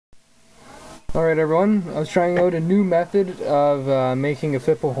Alright everyone, I was trying out a new method of making a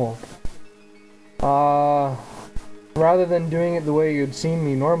fipple hole. Rather than doing it the way you'd seen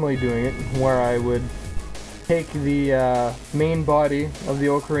me normally doing it, where I would take the main body of the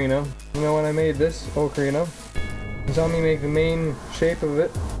ocarina. You know, when I made this ocarina, you saw me make the main shape of it,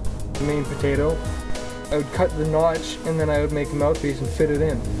 the main potato. I would cut the notch and then I would make a mouthpiece and fit it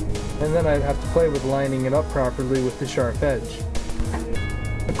in. And then I'd have to play with lining it up properly with the sharp edge.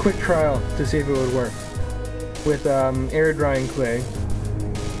 A quick trial to see if it would work with air drying clay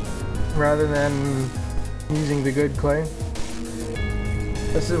rather than using the good clay.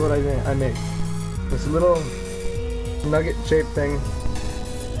 This is what I made. This little nugget shaped thing.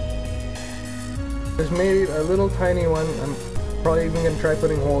 Just made a little tiny one. I'm probably even going to try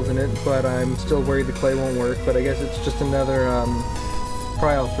putting holes in it, but I'm still worried the clay won't work. But I guess it's just another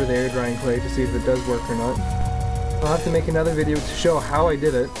trial for the air drying clay to see if it does work or not. I'll have to make another video to show how I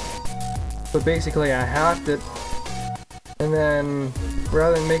did it. But basically I halved it, and then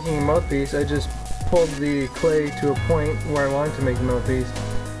rather than making a mouthpiece, I just pulled the clay to a point where I wanted to make a mouthpiece,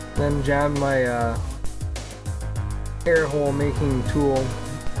 then jammed my air hole making tool,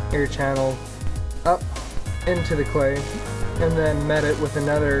 air channel, up into the clay, and then met it with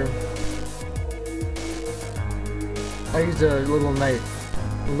another. I used a little knife,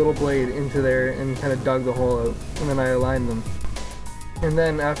 a little blade into there and kind of dug the hole out, and then I aligned them. And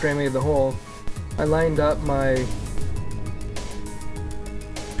then after I made the hole, I lined up my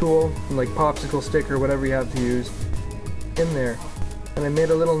tool, like popsicle stick or whatever you have to use, in there. And I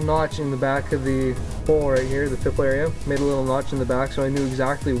made a little notch in the back of the hole right here, the fipple area. Made a little notch in the back so I knew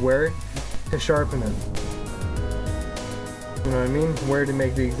exactly where to sharpen it. You know what I mean? Where to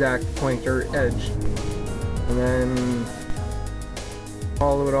make the exact point or edge. And then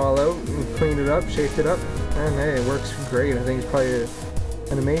hollow it all out and cleaned it up, shaped it up, and hey, it works great. I think it's probably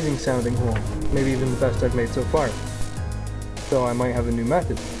an amazing sounding hole. Maybe even the best I've made so far. So I might have a new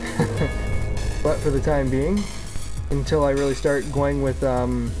method. But for the time being, until I really start going with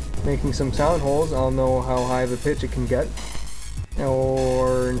making some sound holes, I'll know how high of a pitch it can get.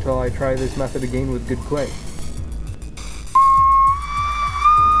 Or until I try this method again with good clay.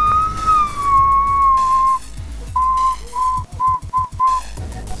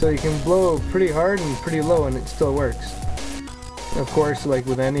 So you can blow pretty hard and pretty low and it still works. Of course, like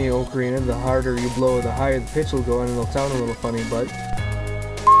with any ocarina, the harder you blow, the higher the pitch will go and it'll sound a little funny, but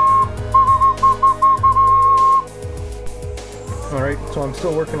alright, so I'm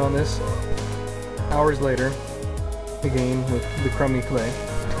still working on this hours later, again with the crummy clay.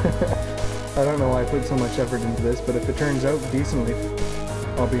 I don't know why I put so much effort into this, but if it turns out decently,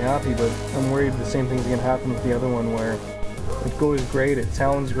 I'll be happy, but I'm worried the same thing's going to happen with the other one where it goes great, it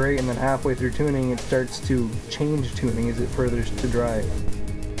sounds great, and then halfway through tuning it starts to change tuning as it furthers to dry.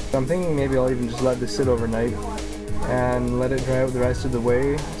 So I'm thinking maybe I'll even just let this sit overnight and let it dry out the rest of the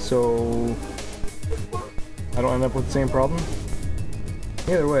way so I don't end up with the same problem.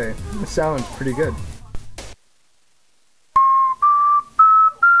 Either way, it sounds pretty good.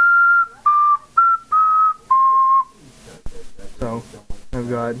 So, I've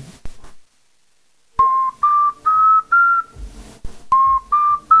got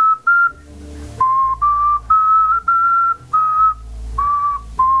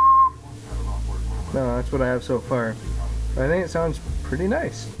no, that's what I have so far. I think it sounds pretty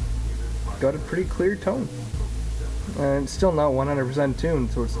nice. Got a pretty clear tone. And it's still not 100% tuned,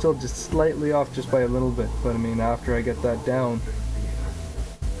 so it's still just slightly off just by a little bit. But I mean, after I get that down,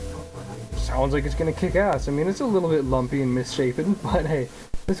 sounds like it's gonna kick ass. I mean, it's a little bit lumpy and misshapen, but hey,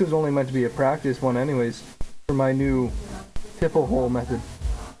 this was only meant to be a practice one anyways for my new fipple hole method.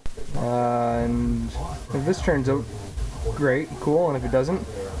 And if this turns out great, cool, and if it doesn't,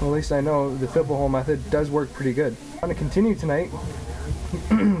 well, at least I know the fipple hole method does work pretty good. I'm gonna continue tonight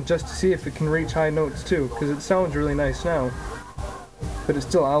just to see if it can reach high notes too, because it sounds really nice now, but it's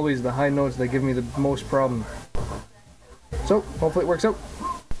still always the high notes that give me the most problem. So hopefully it works out.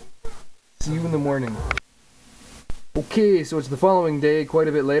 See you in the morning. Okay, so it's the following day, quite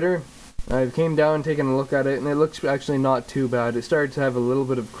a bit later. I came down, taken a look at it, and it looks actually not too bad. It started to have a little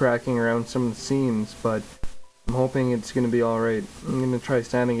bit of cracking around some of the seams, but I'm hoping it's going to be alright. I'm going to try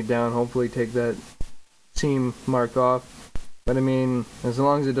sanding it down, hopefully take that seam mark off. But I mean, as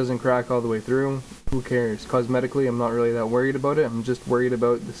long as it doesn't crack all the way through, who cares? Cosmetically, I'm not really that worried about it. I'm just worried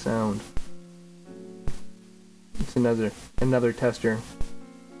about the sound. It's another tester.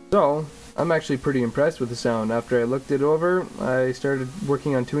 So, I'm actually pretty impressed with the sound. After I looked it over, I started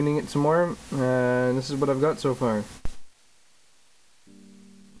working on tuning it some more, and this is what I've got so far.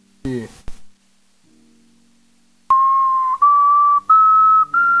 Yeah.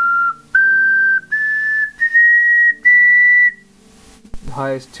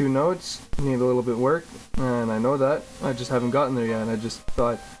 highest 2 notes need a little bit of work, and I know that. I just haven't gotten there yet, and I just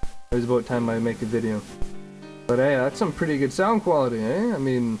thought it was about time I make a video. But hey, that's some pretty good sound quality, eh? I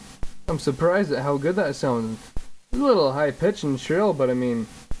mean, I'm surprised at how good that sounds. It's a little high pitch and shrill, but I mean,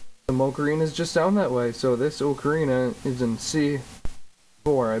 some ocarinas just sound that way. So this ocarina is in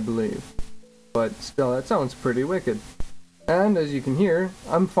C4, I believe. But still, that sounds pretty wicked. And as you can hear,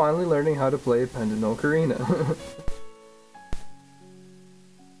 I'm finally learning how to play a pendant ocarina.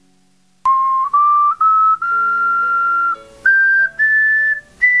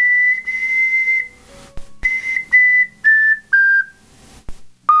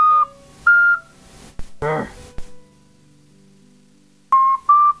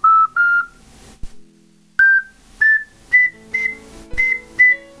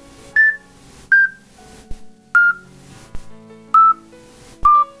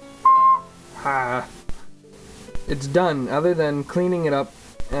 It's done, other than cleaning it up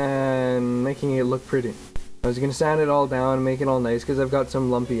and making it look pretty. I was gonna sand it all down and make it all nice because I've got some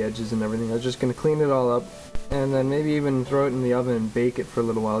lumpy edges and everything. I was just gonna clean it all up and then maybe even throw it in the oven and bake it for a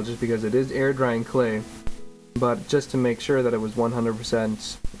little while just because it is air drying clay. But just to make sure that it was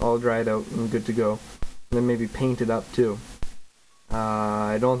 100% all dried out and good to go. And then maybe paint it up too.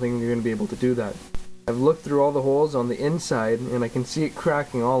 I don't think you're gonna be able to do that. I've looked through all the holes on the inside and I can see it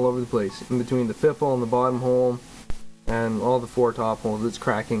cracking all over the place. In between the fipple and the bottom hole and all the 4 top holes, it's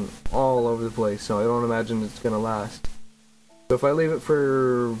cracking all over the place, so I don't imagine it's gonna last. So if I leave it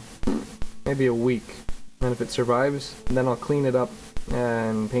for maybe a week, and if it survives, then I'll clean it up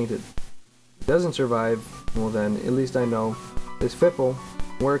and paint it. If it doesn't survive, well then, at least I know this fipple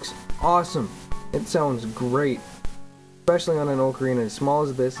works awesome. It sounds great. Especially on an ocarina as small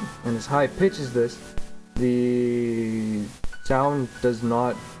as this and as high pitch as this, the sound does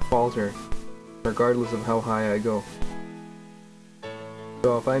not falter, regardless of how high I go.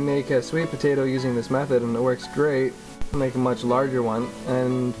 So if I make a sweet potato using this method and it works great, I'll make a much larger one,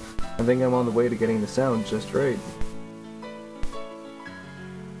 and I think I'm on the way to getting the sound just right.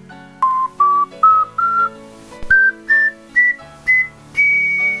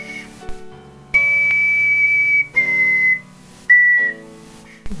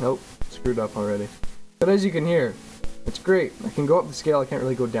 Nope, screwed up already. But as you can hear, it's great. I can go up the scale, I can't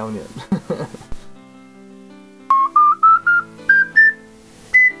really go down yet.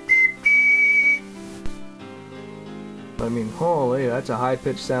 I mean, holy, that's a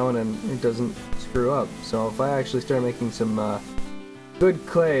high-pitched sound and it doesn't screw up. So if I actually start making some good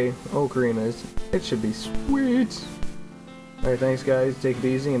clay ocarinas, it should be sweet. Alright, thanks guys, take it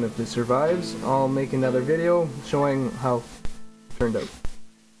easy, and if it survives, I'll make another video showing how it turned out.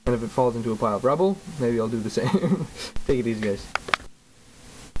 And if it falls into a pile of rubble, maybe I'll do the same. Take it easy, guys.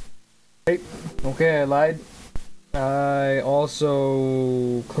 Hey, okay, I lied. I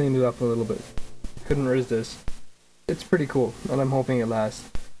also cleaned it up a little bit. Couldn't resist. It's pretty cool, and I'm hoping it lasts.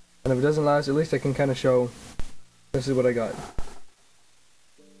 And if it doesn't last, at least I can kind of show this is what I got.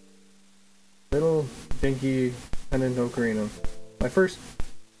 Little dinky pendant ocarina. My first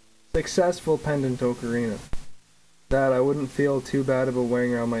successful pendant ocarina. That I wouldn't feel too bad about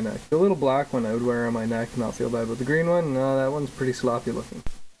wearing around my neck. The little black one I would wear around my neck and not feel bad, but the green one, no, that one's pretty sloppy looking.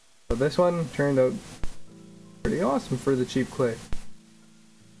 But this one turned out pretty awesome for the cheap clay.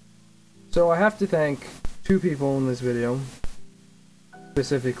 So I have to thank 2 people in this video,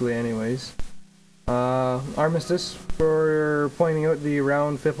 specifically anyways. Armistice for pointing out the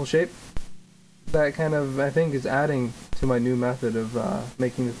round fipple shape. That kind of, I think, is adding to my new method of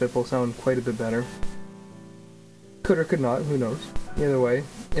making the fipple sound quite a bit better. Could or could not, who knows. Either way,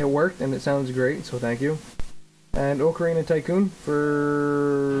 it worked and it sounds great, so thank you. And Ocarina Tycoon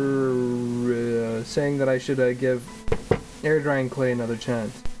for saying that I should give air drying clay another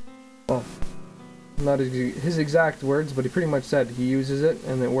chance. Well, not his exact words, but he pretty much said he uses it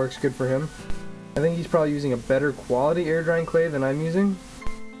and it works good for him. I think he's probably using a better quality air drying clay than I'm using.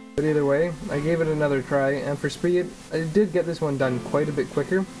 But either way, I gave it another try, and for speed, I did get this one done quite a bit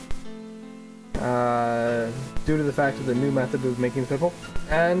quicker. Due to the fact of the new method of making the fipple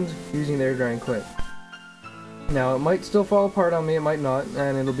and using the air drying clay. Now it might still fall apart on me, it might not,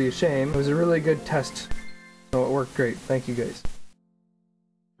 and it'll be a shame. It was a really good test, so it worked great. Thank you guys.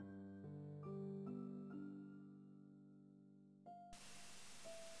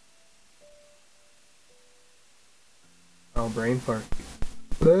 Oh, brain fart.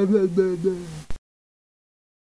 Blah, blah, blah, blah.